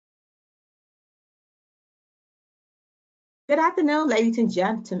Good afternoon, ladies and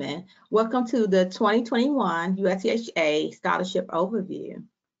gentlemen. Welcome to the 2021 USCHA Scholarship Overview.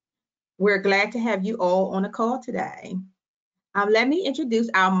 We're glad to have you all on the call today. Let me introduce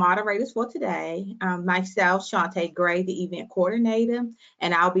our moderators for today. Myself, Shantae Gray, the event coordinator,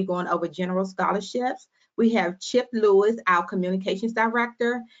 and I'll be going over general scholarships. We have Chip Lewis, our communications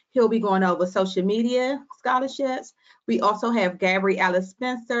director. He'll be going over social media scholarships. We also have Gabriella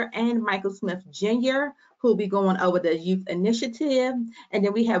Spencer and Michael Smith Jr., who'll be going over the youth initiative. And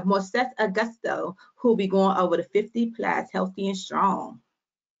then we have Morses Augusto, who'll be going over the 50 plus healthy and strong.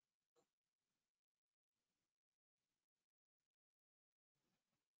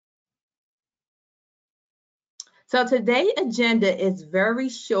 So today's agenda is very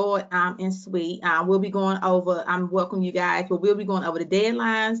short and sweet. We'll be going over, welcome you guys, but we'll be going over the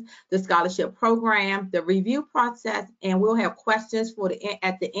deadlines, the scholarship program, the review process, and we'll have questions for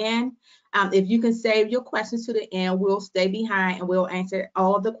at the end. If you can save your questions to the end, we'll stay behind and we'll answer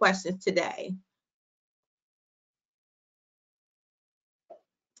all the questions today.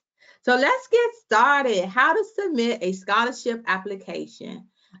 So let's get started. How to submit a scholarship application.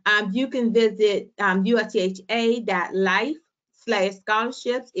 You can visit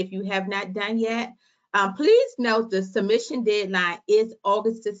USCHA.life/scholarships if you have not done yet. Please note the submission deadline is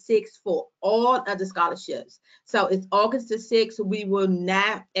August the 6th for all of the scholarships. So it's August the 6th. We will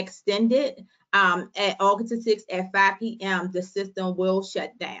not extend it. At August the 6th at 5 p.m., the system will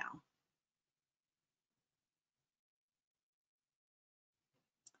shut down.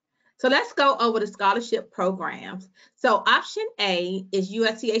 So let's go over the scholarship programs. So option A is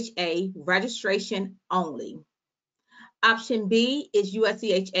USCHA registration only. Option B is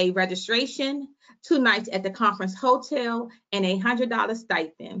USCHA registration, 2 nights at the conference hotel, and a $100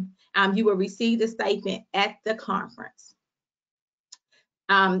 stipend. You will receive the stipend at the conference.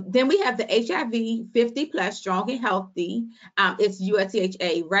 Then we have the HIV 50 plus strong and healthy. It's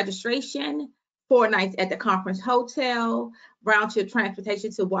USCHA registration, 4 nights at the conference hotel, round trip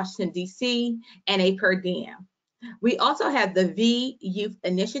transportation to Washington, D.C., and a per diem. We also have the V Youth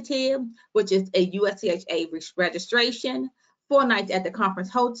Initiative, which is a USCHA registration, 4 nights at the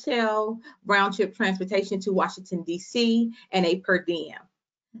conference hotel, round trip transportation to Washington, D.C., and a per diem.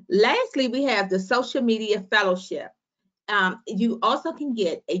 Lastly, we have the Social Media Fellowship. You also can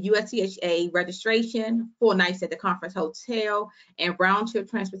get a USCHA registration, 4 nights at the conference hotel, and round trip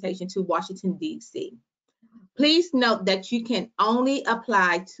transportation to Washington, D.C. Please note that you can only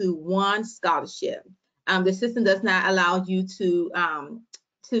apply to one scholarship. The system does not allow you to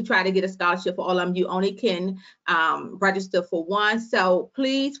try to get a scholarship for all of them. You only can register for one. So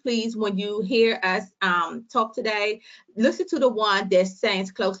please, when you hear us talk today, listen to the one that stands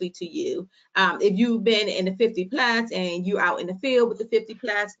closely to you. If you've been in the 50 plus and you're out in the field with the 50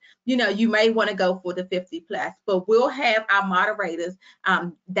 plus, you may want to go for the 50 plus, but we'll have our moderators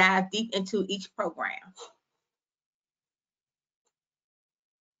dive deep into each program.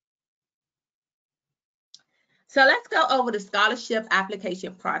 So let's go over the scholarship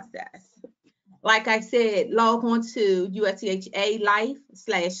application process. Like I said, log on to USCHA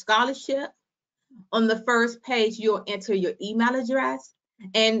Life/scholarship. On the first page, you'll enter your email address.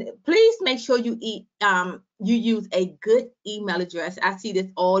 And please make sure you use a good email address. I see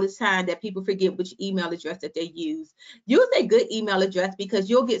this all the time that people forget which email address that they use. Use a good email address because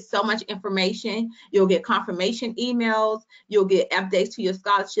you'll get so much information. You'll get confirmation emails. You'll get updates to your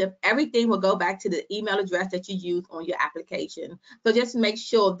scholarship. Everything will go back to the email address that you use on your application. So just make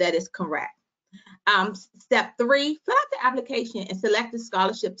sure that it's correct. Step 3, fill out the application and select the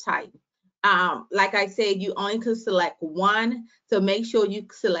scholarship type. Like I said, you only can select one, so make sure you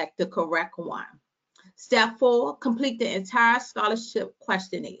select the correct one. Step 4, complete the entire scholarship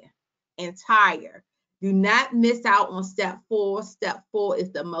questionnaire. Entire. Do not miss out on step 4. Step 4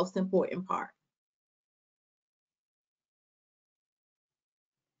 is the most important part.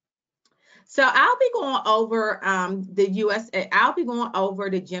 So I'll be going over I'll be going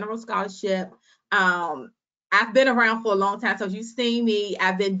over the general scholarship. I've been around for a long time, so you've seen me.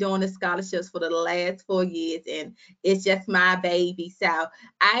 I've been doing the scholarships for the last 4 years, and it's just my baby. So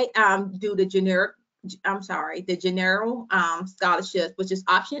I do the general scholarships, which is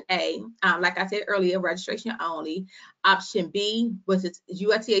option A. Like I said earlier, registration only. Option B, which is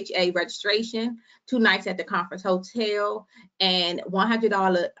USCHA registration, 2 nights at the conference hotel, and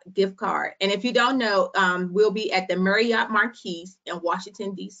 $100 gift card. And if you don't know, we'll be at the Marriott Marquis in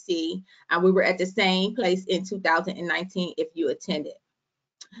Washington, D.C. We were at the same place in 2019 if you attended.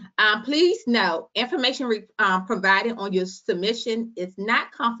 Please note, information provided on your submission is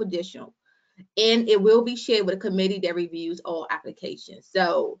not confidential, and it will be shared with a committee that reviews all applications.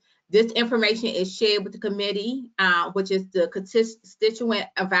 So This information is shared with the committee, which is the constituent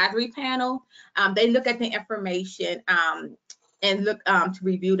advisory panel. They look at the information and look to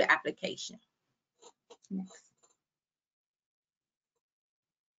review the application. Next.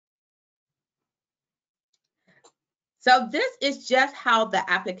 So this is just how the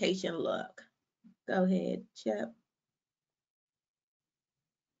application look. Go ahead, Chip.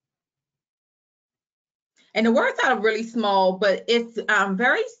 And the words are really small, but it's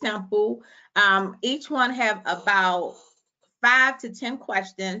very simple. Each one have about 5 to 10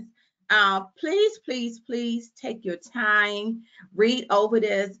 questions. Please take your time, read over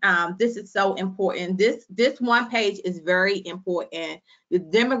this. This is so important. This one page is very important. The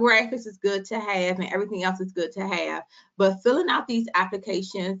demographics is good to have, and everything else is good to have. But filling out these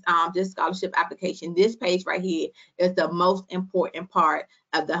applications, this scholarship application, this page right here is the most important part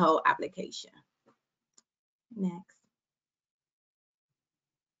of the whole application. Next.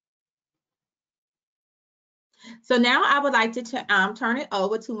 So now I would like to turn it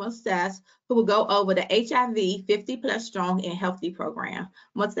over to Moses, who will go over the HIV 50 Plus Strong and Healthy program.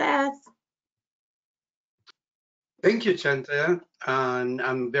 Moses. Thank you, Chanta. And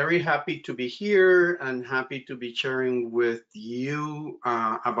I'm very happy to be here and happy to be sharing with you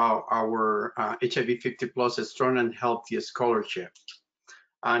about our HIV 50 Plus Strong and Healthy Scholarship.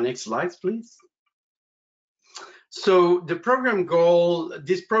 Next slides, please. So the program goal,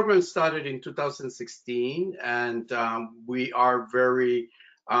 this program started in 2016, and we are very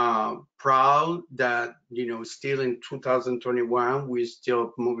proud that, still in 2021, we're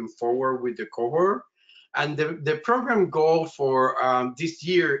still moving forward with the cohort. And the program goal for this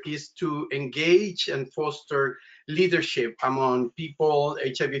year is to engage and foster leadership among people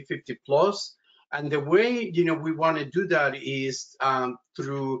HIV 50 plus. And the way, we want to do that is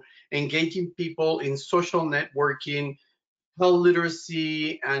through engaging people in social networking, health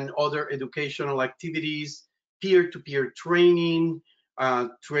literacy, and other educational activities, peer-to-peer training,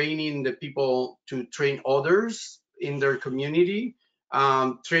 training the people to train others in their community,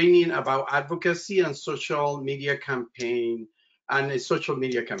 training about advocacy and social media campaign, and a social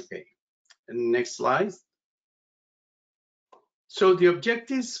media campaign. And next slide. So the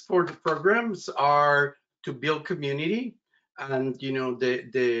objectives for the programs are to build community, and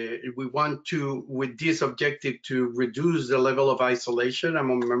we want to, with this objective, to reduce the level of isolation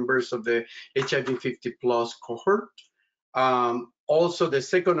among members of the HIV 50 plus cohort. Also, the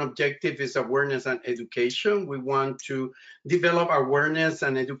second objective is awareness and education. We want to develop awareness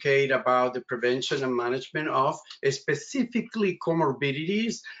and educate about the prevention and management of specifically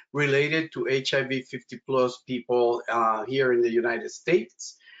comorbidities related to HIV 50 plus people here in the United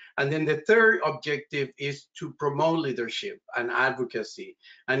States. And then the third objective is to promote leadership and advocacy,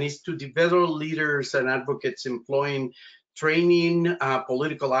 and is to develop leaders and advocates employing training,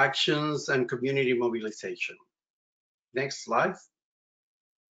 political actions, and community mobilization. Next slide.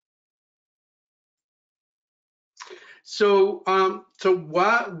 So,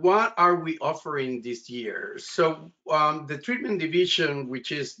 what are we offering this year? So, the treatment division,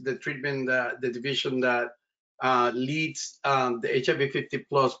 which is the division that leads the HIV 50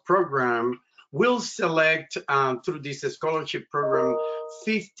 plus program, will select through this scholarship program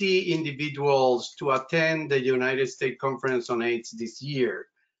 50 individuals to attend the United States Conference on AIDS this year.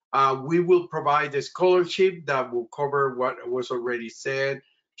 We will provide a scholarship that will cover what was already said: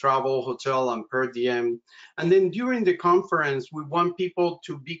 travel, hotel, and per diem. And then during the conference, we want people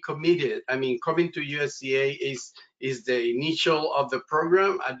to be committed. I mean, coming to USCA is the initial of the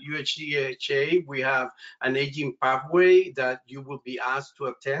program. At USCHA, we have an aging pathway that you will be asked to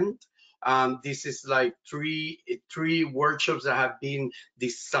attend. This is like three workshops that have been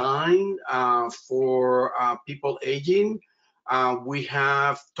designed for people aging. We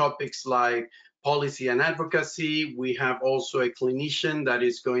have topics like policy and advocacy. We have also a clinician that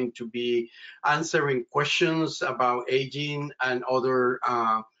is going to be answering questions about aging and other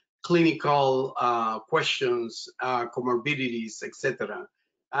clinical questions, comorbidities, etc.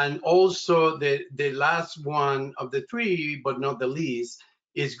 And also the last one of the three, but not the least,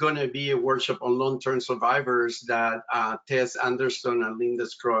 is going to be a workshop on long-term survivors that Tess Anderson and Linda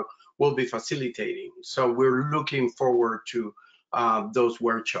Scruggs will be facilitating. So we're looking forward to those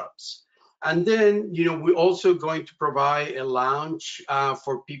workshops. And then, we're also going to provide a lounge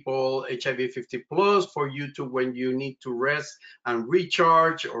for people HIV 50 plus for you to, when you need to rest and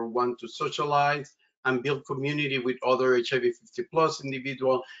recharge or want to socialize and build community with other HIV 50 plus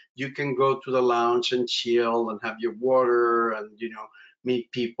individuals, you can go to the lounge and chill and have your water and,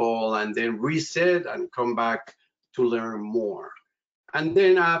 meet people and then reset and come back to learn more. And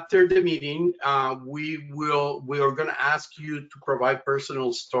then after the meeting, we are going to ask you to provide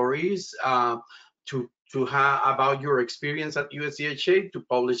personal stories to have about your experience at USCHA to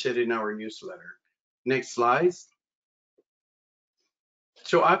publish it in our newsletter. Next slide.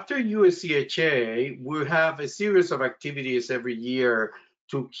 So after USCHA, we have a series of activities every year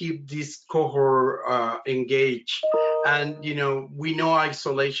to keep this cohort engaged. And we know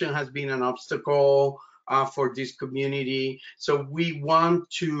isolation has been an obstacle for this community. So we want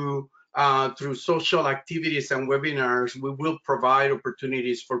to, through social activities and webinars, we will provide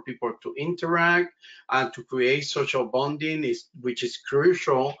opportunities for people to interact and to create social bonding, which is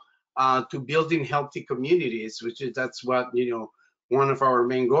crucial to building healthy communities, that's what one of our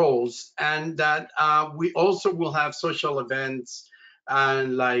main goals. And that we also will have social events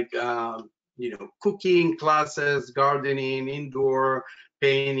and like cooking classes, gardening, indoor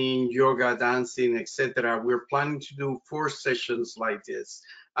painting, yoga, dancing, etc. We're planning to do 4 sessions like this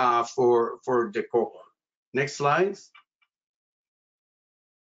for the cohort. Next slide.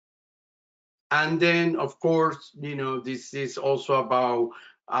 And then, of course, this is also about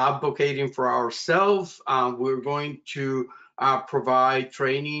advocating for ourselves. We're going to provide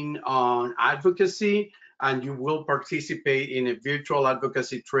training on advocacy, and you will participate in a virtual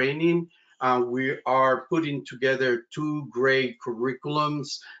advocacy training. We are putting together 2 great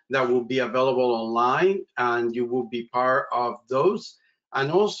curriculums that will be available online, and you will be part of those. And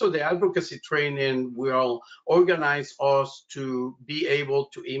also the advocacy training will organize us to be able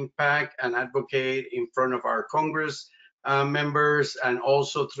to impact and advocate in front of our Congress members, and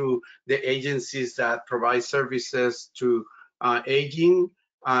also through the agencies that provide services to aging,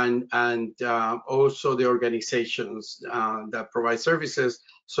 and also the organizations that provide services,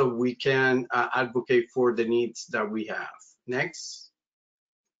 so we can advocate for the needs that we have. Next.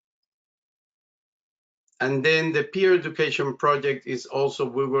 And then the peer education project is also,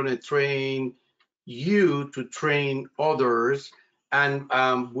 we're going to train you to train others, and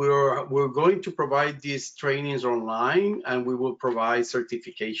we're going to provide these trainings online, and we will provide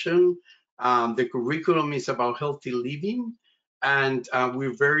certification. The curriculum is about healthy living, and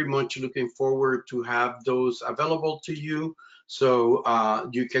we're very much looking forward to have those available to you, so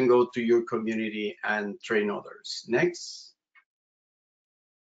you can go to your community and train others. Next.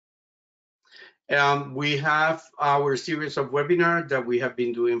 We have our series of webinars that we have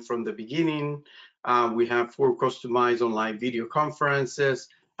been doing from the beginning. We have 4 customized online video conferences,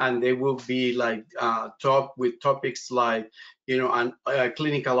 and they will be like with topics like, a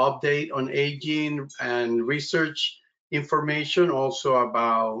clinical update on aging and research information, also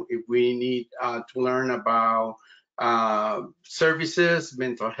about if we need to learn about services,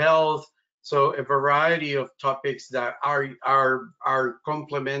 mental health. So a variety of topics that are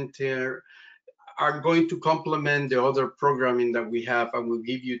complementary, are going to complement the other programming that we have, and will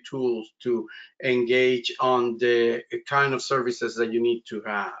give you tools to engage on the kind of services that you need to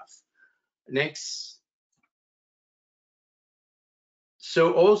have. Next.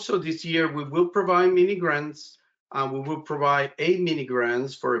 So also this year we will provide mini grants. We will provide 8 mini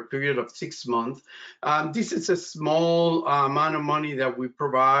grants for a period of 6 months. This is a small amount of money that we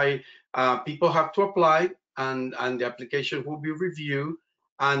provide. People have to apply, and the application will be reviewed,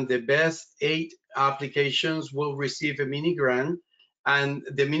 and the best 8 applications will receive a mini grant. And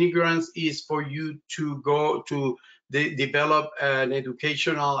the mini grants is for you to go to develop an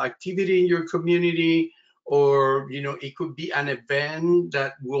educational activity in your community, or it could be an event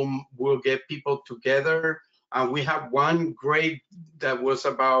that will get people together. We have one great that was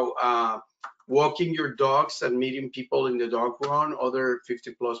about walking your dogs and meeting people in the dog run, other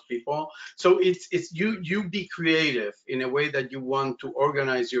 50+ people. So it's you be creative in a way that you want to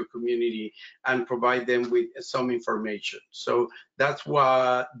organize your community and provide them with some information. So that's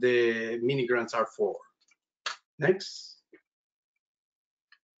what the mini grants are for. Next.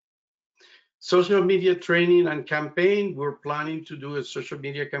 Social media training and campaign. We're planning to do a social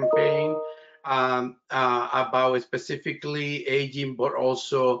media campaign about specifically aging, but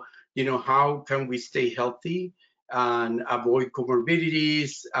also, how can we stay healthy and avoid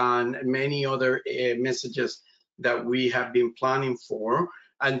comorbidities, and many other messages that we have been planning for.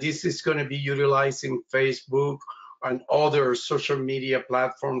 And this is going to be utilizing Facebook and other social media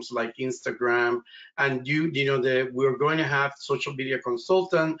platforms like Instagram. And we're going to have social media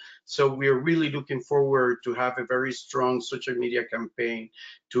consultant. So we're really looking forward to have a very strong social media campaign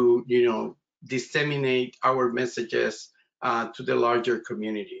to, disseminate our messages to the larger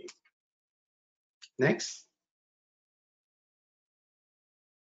community. Next.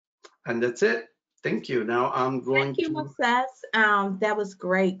 And that's it. Thank you. Now I'm Thank going you, to. Moses. That was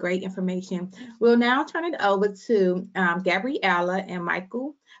great information. We'll now turn it over to Gabriella and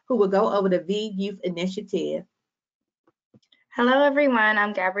Michael, who will go over the V Youth Initiative. Hello, everyone.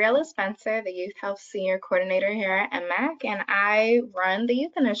 I'm Gabriella Spencer, the Youth Health Senior Coordinator here at MAC, and I run the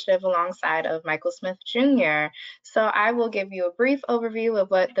Youth Initiative alongside of Michael Smith Jr. So I will give you a brief overview of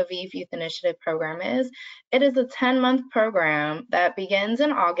what the VEAV Youth Initiative program is. It is a 10-month program that begins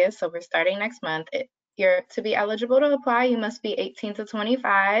in August, so we're starting next month. To be eligible to apply, you must be 18 to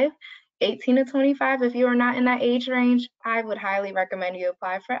 25. 18 to 25, if you are not in that age range, I would highly recommend you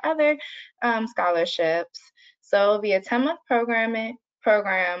apply for other scholarships. So it'll be a 10-month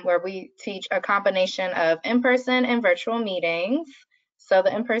program where we teach a combination of in-person and virtual meetings. So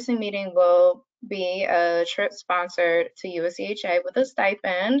the in-person meeting will be a trip sponsored to USCHA with a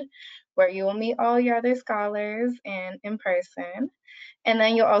stipend where you will meet all your other scholars and in person. And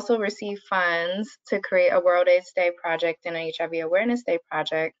then you'll also receive funds to create a World AIDS Day project and an HIV Awareness Day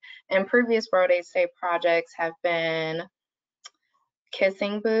project. And previous World AIDS Day projects have been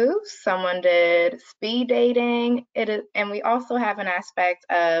kissing booths, someone did speed dating, and we also have an aspect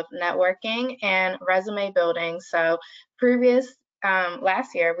of networking and resume building. So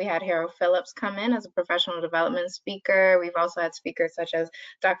last year we had Harold Phillips come in as a professional development speaker. We've also had speakers such as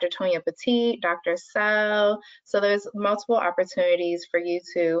Dr. Tonya Petit, Dr. So there's multiple opportunities for you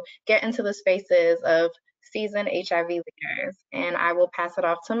to get into the spaces of seasoned HIV leaders. And I will pass it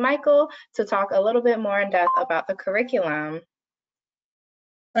off to Michael to talk a little bit more in depth about the curriculum.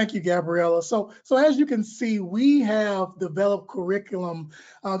 Thank you, Gabriella. So as you can see, we have developed curriculum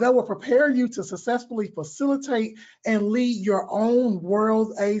that will prepare you to successfully facilitate and lead your own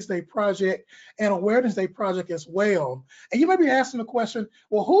World AIDS Day project and Awareness Day project as well. And you may be asking the question,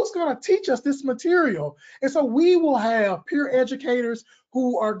 well, who's going to teach us this material? And so we will have peer educators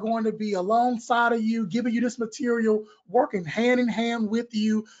who are going to be alongside of you, giving you this material, working hand in hand with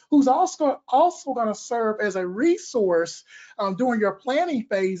you, who's also going to serve as a resource during your planning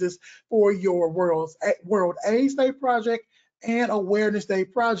phases for your World AIDS Day project and Awareness Day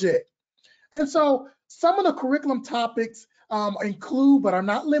project. And so some of the curriculum topics include, but are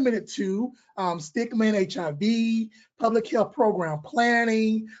not limited to, stigma and HIV, public health program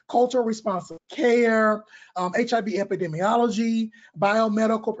planning, cultural responsive care, HIV epidemiology,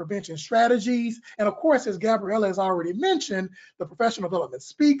 biomedical prevention strategies, and of course, as Gabriella has already mentioned, the professional development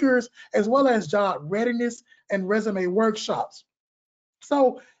speakers, as well as job readiness and resume workshops.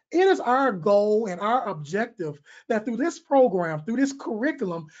 So it is our goal and our objective that through this program, through this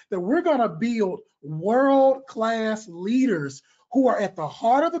curriculum, that we're going to build world-class leaders who are at the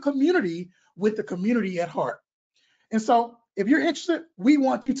heart of the community with the community at heart. And so if you're interested, we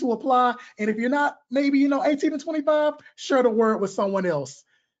want you to apply. And if you're not, maybe 18 to 25, share the word with someone else.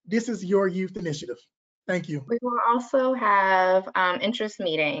 This is your youth initiative. Thank you. We will also have interest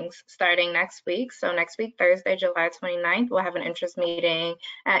meetings starting next week. So next week, Thursday, July 29th, we'll have an interest meeting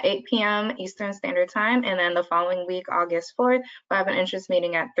at 8 p.m. Eastern Standard Time. And then the following week, August 4th, we'll have an interest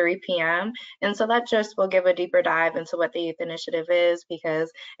meeting at 3 p.m. And so that just will give a deeper dive into what the Youth Initiative is,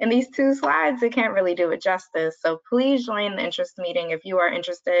 because in these 2 slides, it can't really do it justice. So please join the interest meeting if you are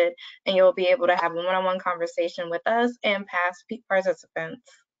interested, and you'll be able to have a one-on-one conversation with us and past participants.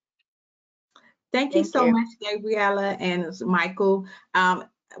 Thank you so much, Gabriella and Michael.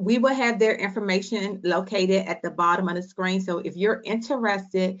 We will have their information located at the bottom of the screen. So if you're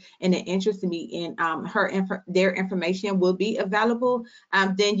interested in an interest in their information will be available.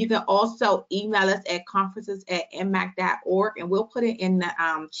 Then you can also email us at conferences@mmac.org, and we'll put it in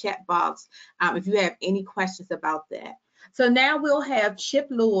the chat box if you have any questions about that. So now we'll have Chip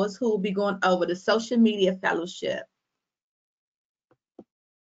Lewis, who will be going over the social media fellowship.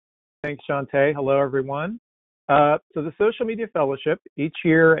 Thanks, Shantae. Hello, everyone. So the Social Media Fellowship, each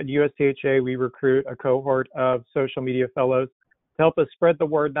year at USCHA, we recruit a cohort of social media fellows to help us spread the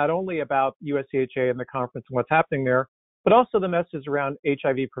word not only about USCHA and the conference and what's happening there, but also the message around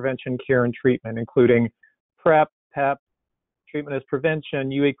HIV prevention, care, and treatment, including PrEP, PEP, treatment as prevention,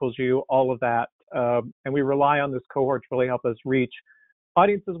 U=U, all of that. And we rely on this cohort to really help us reach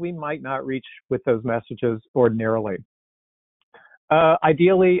audiences we might not reach with those messages ordinarily.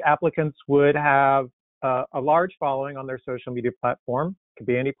 Ideally, applicants would have a large following on their social media platform, could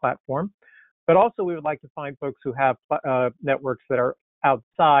be any platform, but also we would like to find folks who have networks that are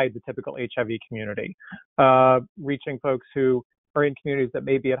outside the typical HIV community, reaching folks who are in communities that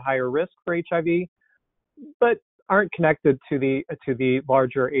may be at higher risk for HIV, but aren't connected to the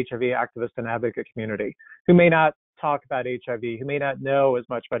larger HIV activist and advocate community, who may not talk about HIV, who may not know as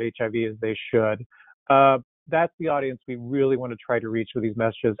much about HIV as they should. that's the audience we really want to try to reach with these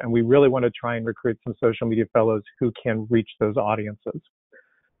messages, and we really want to try and recruit some social media fellows who can reach those audiences.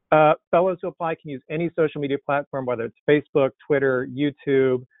 Fellows who apply can use any social media platform, whether it's Facebook, Twitter,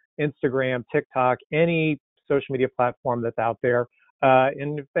 YouTube, Instagram, TikTok, any social media platform that's out there.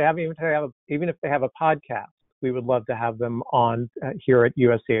 And if they even if they have a podcast, we would love to have them on here at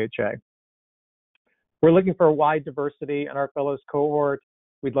USCHA. We're looking for a wide diversity in our fellows cohort.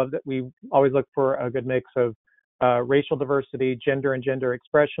 We always look for a good mix of racial diversity, gender and gender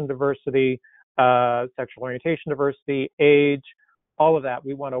expression diversity, sexual orientation diversity, age, all of that.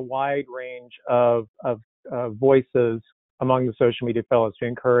 We want a wide range of voices among the social media fellows to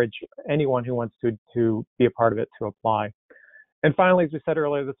encourage anyone who wants to be a part of it to apply. And finally, as we said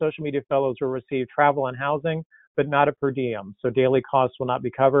earlier, the social media fellows will receive travel and housing, but not a per diem. So daily costs will not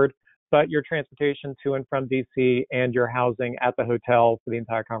be covered, but your transportation to and from DC and your housing at the hotel for the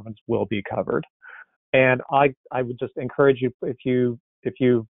entire conference will be covered. And I would just encourage you, if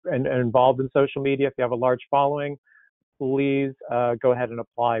you are involved in social media, if you have a large following, please go ahead and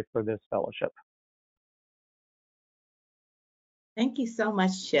apply for this fellowship. Thank you so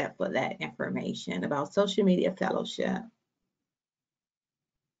much, Chip, for that information about social media fellowship.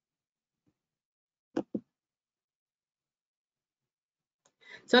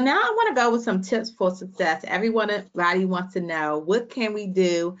 So now I want to go with some tips for success. Everybody wants to know, what can we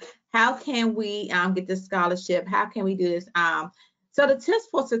do? How can we get this scholarship? How can we do this? So the tips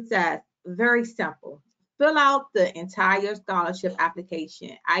for success, very simple. Fill out the entire scholarship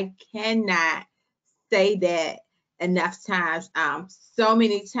application. I cannot say that enough times. So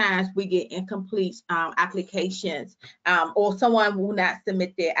many times we get incomplete applications, or someone will not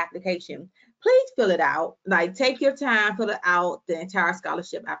submit their application. Please fill it out. Like, take your time, fill it out, the entire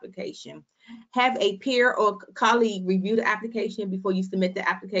scholarship application. Have a peer or colleague review the application before you submit the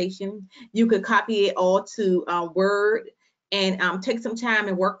application. You could copy it all to Word and take some time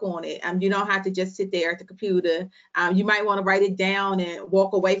and work on it. You don't have to just sit there at the computer. You might want to write it down and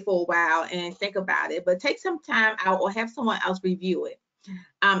walk away for a while and think about it, but take some time out or have someone else review it.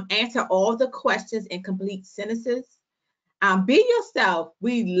 Answer all the questions in complete sentences. Be yourself.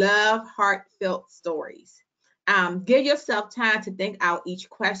 We love heartfelt stories. Give yourself time to think out each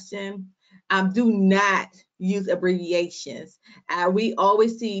question. Do not use abbreviations. We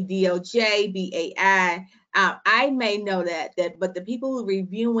always see DOJ, BAI. I may know that, but the people who are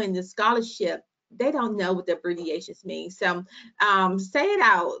reviewing the scholarship, they don't know what the abbreviations mean. So say it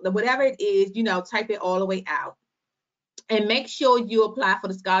out, whatever it is, type it all the way out. And make sure you apply for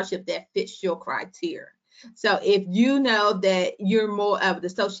the scholarship that fits your criteria. So if you know that you're more of the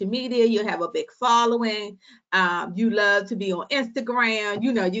social media, you have a big following, you love to be on Instagram,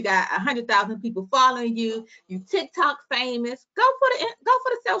 you got 100,000 people following you, you TikTok famous, go for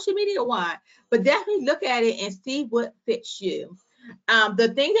the social media one. But definitely look at it and see what fits you.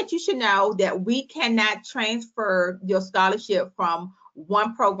 The thing that you should know, that we cannot transfer your scholarship from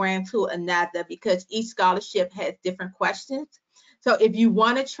one program to another, because each scholarship has different questions. So if you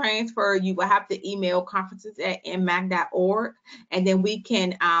want to transfer, you will have to email conferences@nmac.org, and then we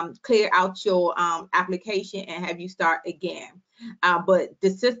can clear out your application and have you start again. But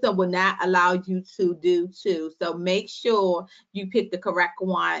the system will not allow you to do two. So make sure you pick the correct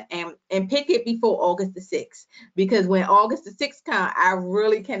one, and pick it before August the 6th, because when August the 6th comes, I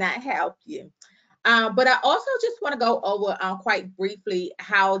really cannot help you. But I also just want to go over quite briefly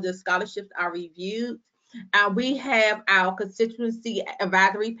how the scholarships are reviewed. We have our constituency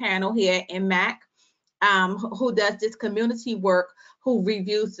advisory panel here in MAC, who does this community work, who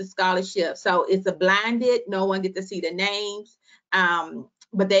reviews the scholarship. So it's a blinded, no one gets to see the names,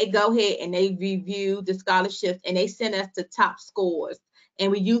 but they go ahead and they review the scholarships, and they send us the top scores. And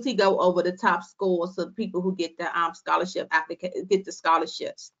we usually go over the top scores of people who get the get the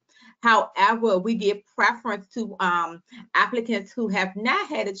scholarships. However, we give preference to applicants who have not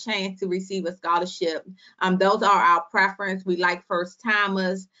had a chance to receive a scholarship. Those are our preference. We like first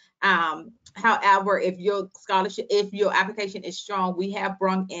timers. However, if your application is strong, we have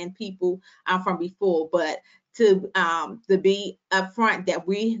brought in people from before, but to be upfront that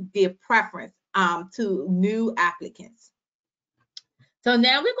we give preference to new applicants. So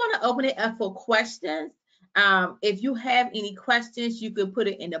now we're going to open it up for questions. If you have any questions, you can put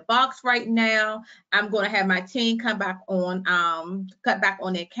it in the box right now. I'm going to have my team cut back on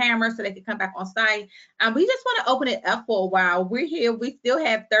their camera so they can come back on site. We just want to open it up for a while. We're here. We still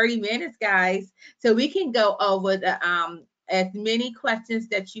have 30 minutes, guys, so we can go over the as many questions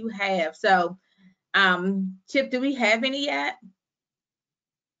that you have. So, Chip, do we have any yet?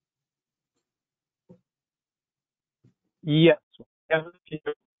 Yes.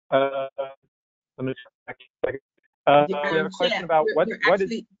 Let me check We have a question Chef, about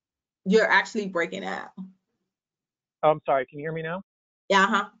you're actually breaking out. Oh, I'm sorry. Can you hear me now? Yeah.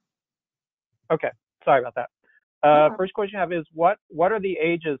 Uh-huh. Okay. Sorry about that. Okay. First question I have is what are the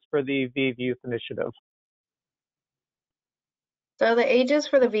ages for the VIV Youth Initiative? So the ages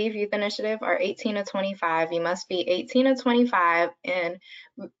for the VIV Youth Initiative are 18 to 25. You must be 18 to 25 and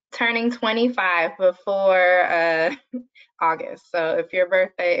turning 25 before August. So if you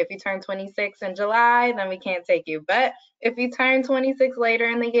turn 26 in July, then we can't take you. But if you turn 26 later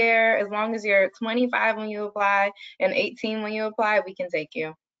in the year, as long as you're 25 when you apply and 18 when you apply, we can take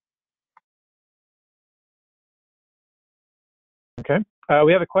you. Okay.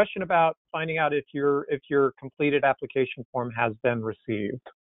 We have a question about finding out if your completed application form has been received.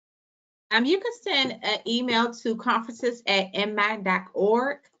 You can send an email to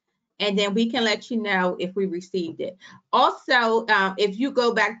conferences@nmac.org, and then we can let you know if we received it. Also, if you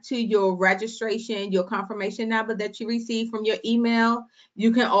go back to your registration, your confirmation number that you received from your email,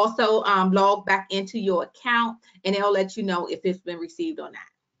 you can also log back into your account, and it'll let you know if it's been received or not.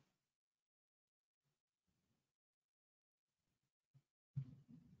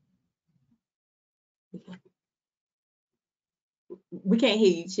 We can't hear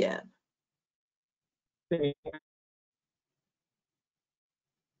you, Chip.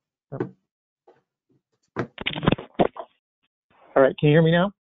 All right, can you hear me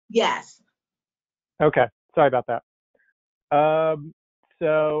now? Yes. Okay, sorry about that.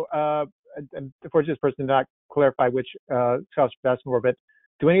 Unfortunately, this person did not clarify which scholarship asked for, but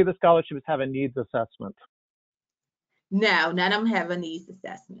do any of the scholarships have a needs assessment? No, none of them have a needs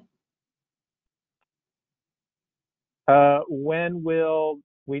assessment. When will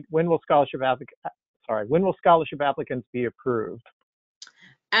scholarship applicants be approved?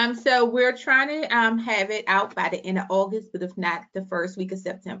 So we're trying to have it out by the end of August, but if not, the first week of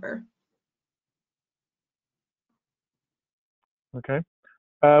September. Okay.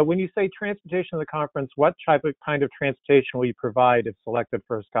 When you say transportation to the conference, what kind of transportation will you provide if selected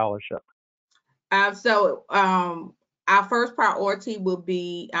for a scholarship? Our first priority will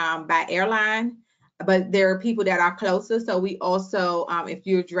be by airline, but there are people that are closer. So we also, if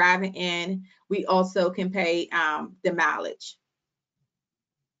you're driving in, we also can pay the mileage.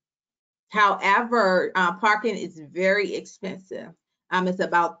 However, parking is very expensive. It's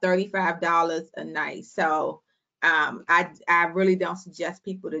about $35 a night. So I really don't suggest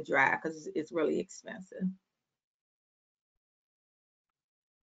people to drive because it's really expensive.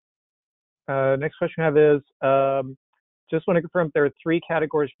 Next question I have is, just want to confirm there are 3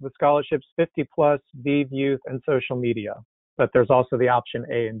 categories for the scholarships: 50 plus, VIV Youth, and social media. But there's also the option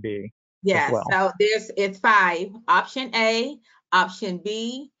A and B. Yes, as well. so it's 5. Option A, option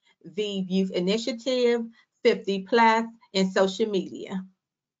B, VIV Youth Initiative, 50 plus, and social media.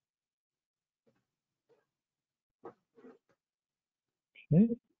 Okay.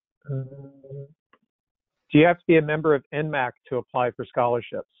 Do you have to be a member of NMAC to apply for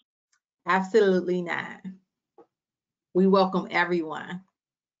scholarships? Absolutely not. We welcome everyone.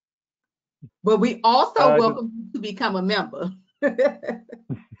 But we also welcome you to become a member.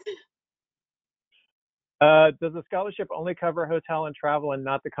 Does the scholarship only cover hotel and travel and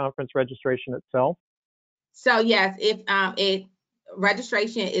not the conference registration itself? So yes, if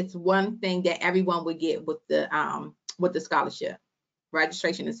registration is one thing that everyone would get with the scholarship.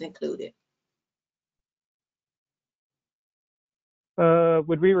 Registration is included.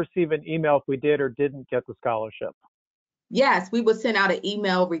 Would we receive an email if we did or didn't get the scholarship? Yes, we would send out an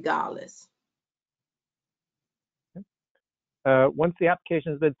email regardless. Once the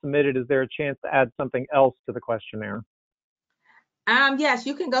application has been submitted, is there a chance to add something else to the questionnaire? Yes,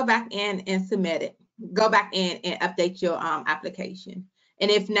 you can go back in and submit it. Go back in and update your application.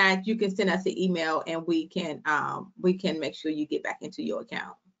 And if not, you can send us an email and we can make sure you get back into your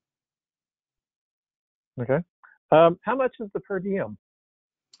account. Okay. How much is the per diem?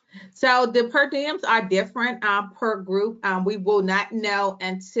 So the per diems are different per group. We will not know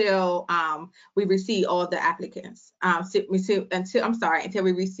until we receive all the applicants. Until we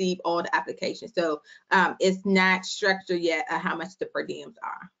receive all the applications. So it's not structured yet how much the per diems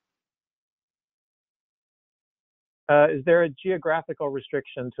are. Is there a geographical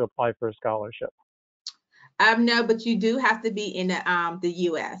restriction to apply for a scholarship? No, but you do have to be in the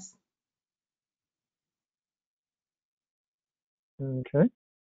U.S. Okay.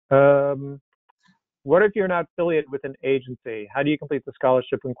 What if you're not affiliated with an agency? How do you complete the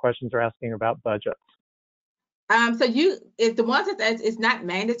scholarship when questions are asking about budgets? So if the ones that it's not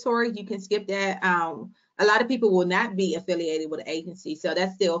mandatory, you can skip that. A lot of people will not be affiliated with an agency, so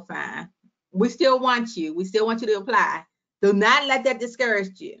that's still fine. We still want you. We still want you to apply. Do not let that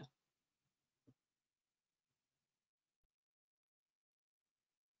discourage you.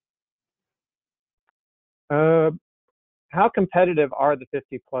 How competitive are the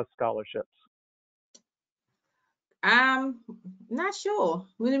 50+ scholarships? Not sure.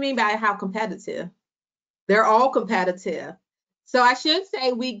 What do you mean by how competitive? They're all competitive. So I should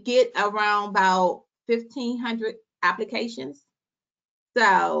say we get around about 1,500 applications.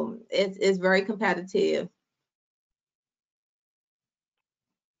 So it's very competitive.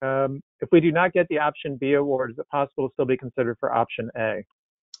 If we do not get the option B award, is it possible to still be considered for option A?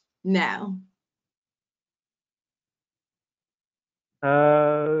 No.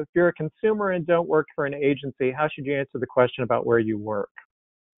 If you're a consumer and don't work for an agency, how should you answer the question about where you work?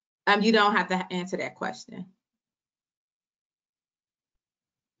 You don't have to answer that question.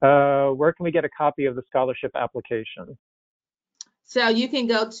 Where can we get a copy of the scholarship application? So you can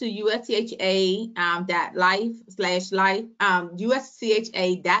go to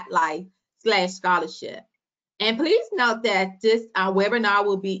USCHA.life/scholarship. And please note that this webinar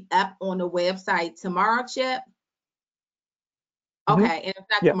will be up on the website tomorrow, Chip. Okay, and if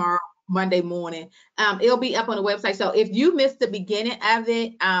not tomorrow, Monday morning, it'll be up on the website. So if you missed the beginning of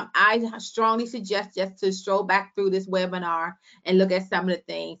it, I strongly suggest just to stroll back through this webinar and look at some of the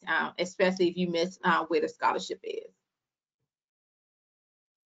things, especially if you missed where the scholarship is.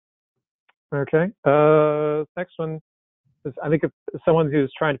 Okay. Next one is, I think, if someone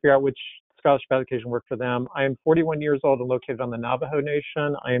who's trying to figure out which scholarship application worked for them. I am 41 years old and located on the Navajo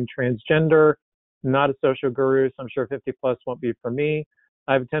Nation. I am transgender, not a social guru, so I'm sure 50+ won't be for me.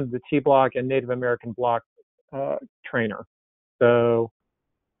 I've attended the T Block and Native American Block trainer. So,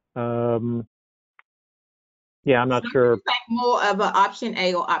 yeah, I'm not sure. Like more of an option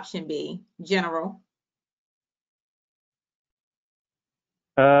A or option B, general.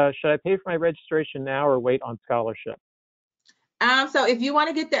 Should I pay for my registration now or wait on scholarship? So if you want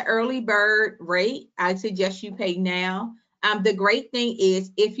to get the early bird rate, I suggest you pay now. The great thing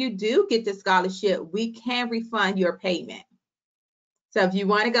is if you do get the scholarship, we can refund your payment. So if you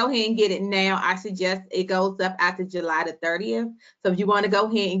want to go ahead and get it now, I suggest it goes up after July the 30th. So if you want to go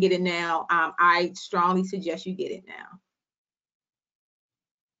ahead and get it now, I strongly suggest you get it now.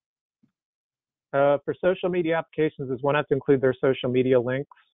 For social media applications, does one have to include their social media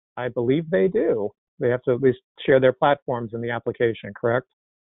links? I believe they do. They have to at least share their platforms in the application, correct?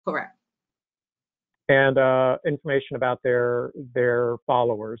 Correct. And information about their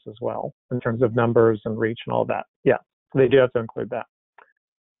followers as well, in terms of numbers and reach and all that. Yeah, they do have to include that.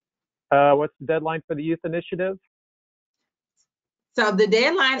 What's the deadline for the youth initiative? So the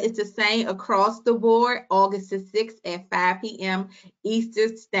deadline is the same across the board, August the 6th at 5 p.m.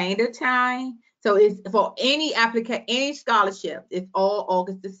 Eastern Standard Time. So it's for any scholarship, it's all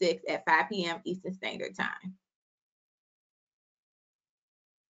August the 6th at 5 p.m. Eastern Standard Time.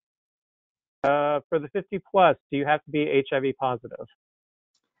 For the 50+, do you have to be HIV positive?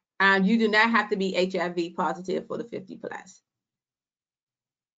 You do not have to be HIV positive for the 50+.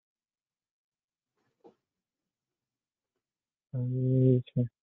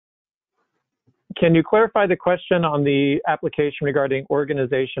 Can you clarify the question on the application regarding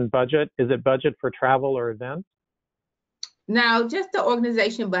organization budget? Is it budget for travel or events? No, just the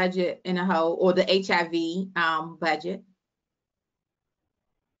organization budget in a whole, or the HIV budget.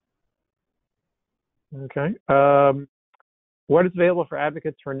 Okay. What is available for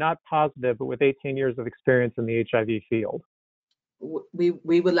advocates who are not positive but with 18 years of experience in the HIV field?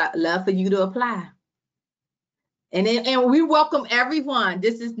 We would love for you to apply. And we welcome everyone.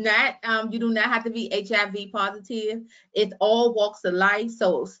 This is not, you do not have to be HIV positive. It's all walks of life.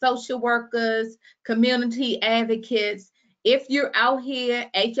 So social workers, community advocates, if you're out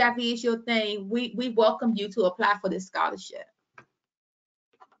here, HIV is your thing, we welcome you to apply for this scholarship.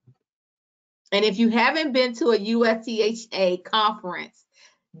 And if you haven't been to a USCHA conference,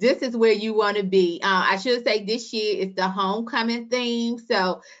 this is where you want to be. I should say this year is the homecoming theme.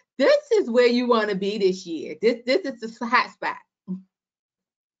 So this is where you want to be this year. This is the hot spot.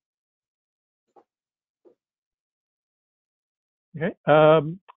 Okay.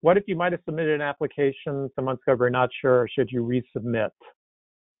 What if you might have submitted an application some months ago, but not sure? Should you resubmit?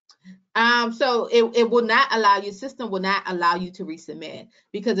 So it will not allow you, system will not allow you to resubmit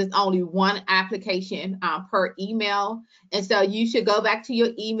because it's only one application per email. And so you should go back to your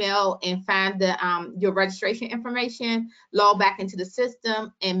email and find the your registration information, log back into the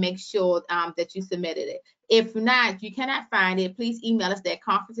system and make sure that you submitted it. If not, if you cannot find it, please email us at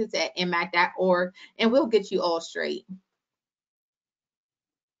conferences@nmac.org and we'll get you all straight.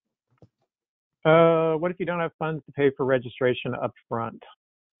 What if you don't have funds to pay for registration up front?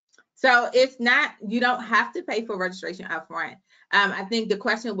 So it's not, you don't have to pay for registration upfront. I think the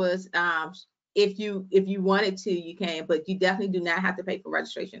question was if you wanted to, you can, but you definitely do not have to pay for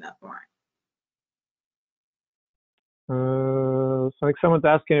registration upfront. So I think someone's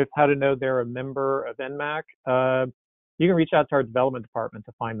asking if how to know they're a member of NMAC. You can reach out to our development department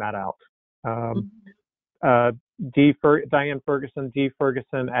to find that out. Diane Ferguson,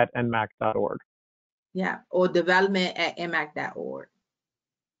 dferguson@nmac.org. Yeah, or development@nmac.org.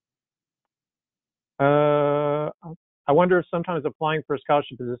 I wonder if sometimes applying for a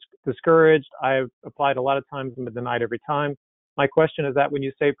scholarship is discouraged. I've applied a lot of times and been denied every time. My question is that when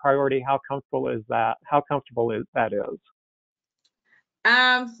you say priority, how comfortable is that? How comfortable is that is?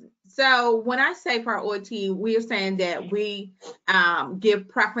 So when I say priority, we are saying that we give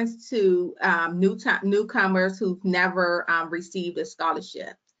preference to newcomers who've never received a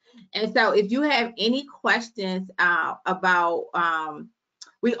scholarship. And so if you have any questions about,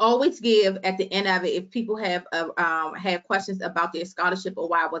 we always give at the end of it, if people have questions about their scholarship or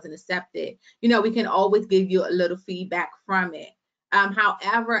why it wasn't accepted, we can always give you a little feedback from it.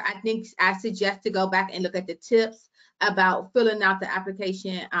 However, I think I suggest to go back and look at the tips about filling out the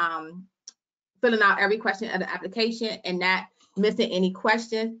application, filling out every question of the application and not missing any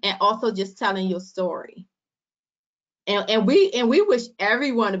questions, and also just telling your story. And we wish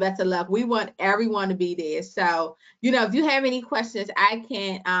everyone the best of luck. We want everyone to be there. So, if you have any questions,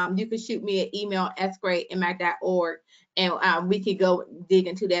 you can shoot me an email, sgrade@nmac.org, and we could go dig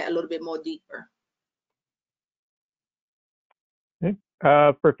into that a little bit more deeper. Okay.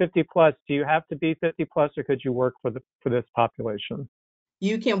 For 50 plus, do you have to be 50 plus, or could you work for this population?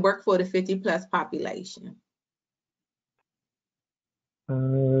 You can work for the 50 plus population.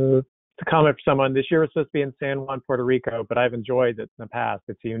 To comment for someone, this year was supposed to be in San Juan, Puerto Rico, but I've enjoyed it in the past.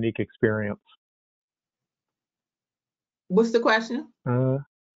 It's a unique experience. What's the question? It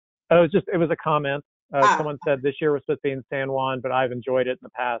was a comment. Someone said this year was supposed to be in San Juan, but I've enjoyed it in the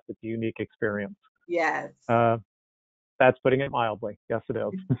past. It's a unique experience. Yes. That's putting it mildly. Yes, it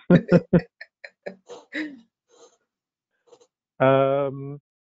is.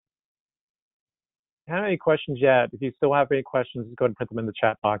 Have any questions yet? If you still have any questions, go ahead and put them in the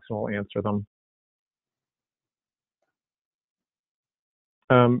chat box and we'll answer them.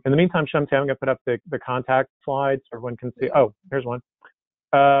 In the meantime, Shamte, I'm going to put up the contact slides so everyone can see. Oh, here's one.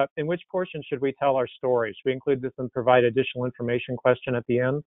 In which portion should we tell our story? Should we include this and provide additional information question at the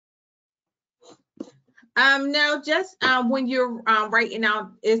end? No, just when you're writing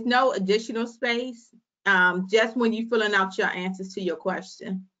out, there's no additional space. Just when you're filling out your answers to your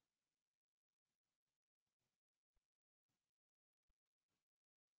question.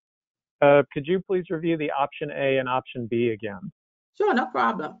 Could you please review the option A and option B again? Sure, no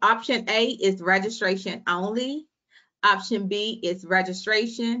problem. Option A is registration only. Option B is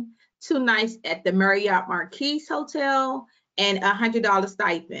registration, 2 nights at the Marriott Marquis Hotel, and $100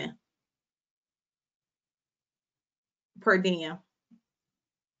 stipend per diem.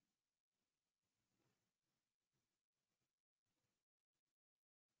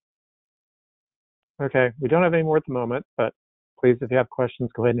 Okay, we don't have any more at the moment, but please, if you have questions,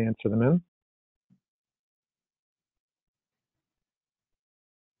 go ahead and answer them in.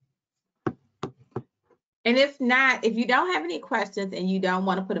 And if not, if you don't have any questions and you don't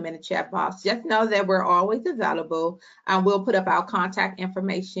want to put them in the chat box, just know that we're always available. We'll put up our contact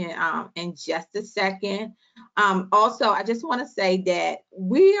information in just a second. Also, I just want to say that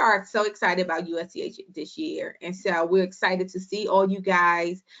we are so excited about USCH this year. And so we're excited to see all you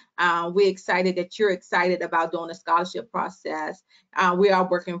guys. We're excited that you're excited about doing the scholarship process. We are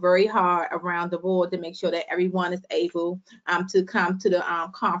working very hard around the board to make sure that everyone is able to come to the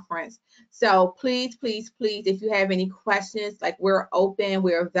conference. So please, please, please, if you have any questions, like we're open,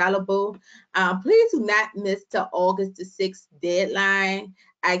 we're available. Please do not miss the August the 6th deadline.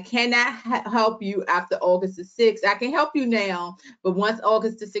 I cannot help you after August the 6th. I can help you now, but once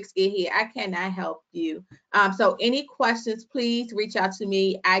August the 6th get here, I cannot help you. So any questions, please reach out to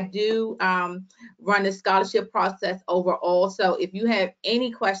me. I do run the scholarship process overall. So if you have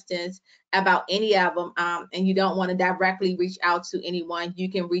any questions about any of them and you don't want to directly reach out to anyone,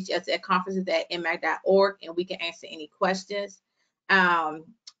 you can reach us at conferences@nmac.org and we can answer any questions.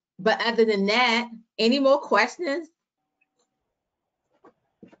 But other than that, any more questions?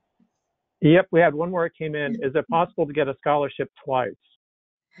 Yep, we had one more that came in. Is it possible to get a scholarship twice?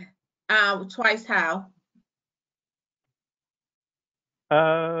 Twice how?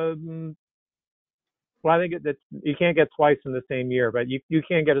 Well, I think that you can't get twice in the same year, but you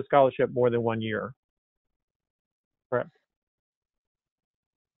can get a scholarship more than 1 year. Correct.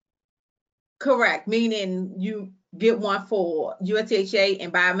 Correct, meaning you get one for USCHA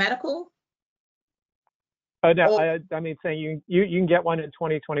and biomedical? No, I mean saying you can get one in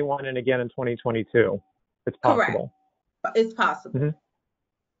 2021 and again in 2022. It's possible. Correct. It's possible.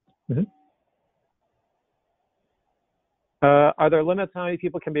 Mm-hmm. Mm-hmm. Are there limits on how many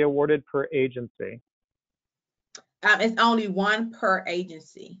people can be awarded per agency? It's only one per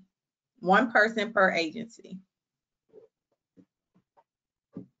agency, one person per agency.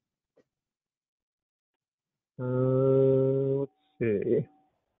 Let's see.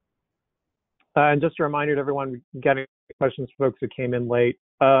 And just a reminder to everyone getting questions for folks who came in late.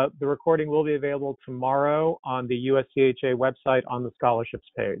 The recording will be available tomorrow on the USCHA website on the scholarships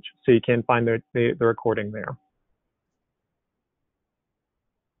page, so you can find the recording there.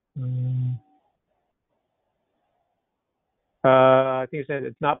 I think you said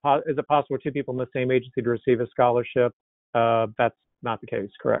it's not. Is it possible for two people in the same agency to receive a scholarship? That's not the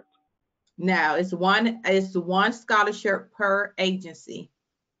case, correct? No, it's one scholarship per agency.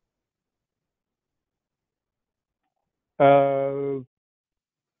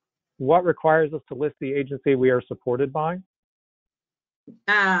 What requires us to list the agency we are supported by?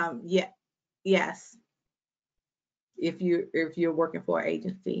 Yes. If you're working for an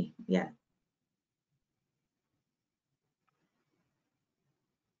agency, yeah.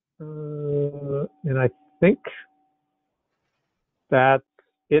 And I think that's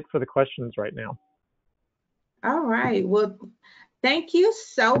it for the questions right now. All right. Well, thank you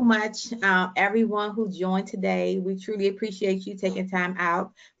so much, everyone who joined today. We truly appreciate you taking time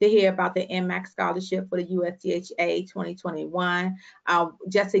out to hear about the NMAC scholarship for the USCHA 2021.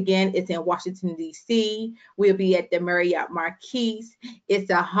 Just again, it's in Washington, D.C. We'll be at the Marriott Marquis. It's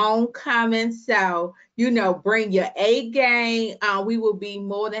a homecoming, so, bring your A game. We will be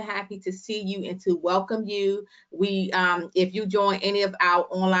more than happy to see you and to welcome you. If you join any of our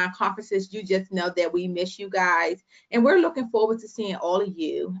online conferences, you just know that we miss you guys. And we're looking forward to seeing all of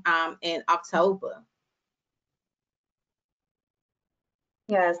you in October.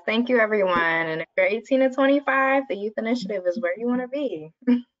 Yes, thank you, everyone. And if you're 18 to 25, the Youth Initiative is where you want to be.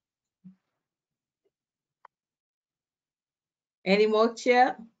 Any more,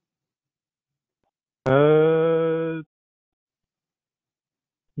 Chip? No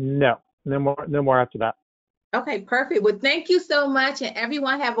more after that. Okay, perfect. Well, thank you so much, and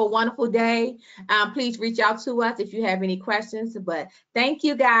everyone have a wonderful day. Please reach out to us if you have any questions. But thank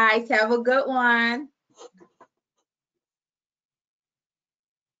you, guys. Have a good one.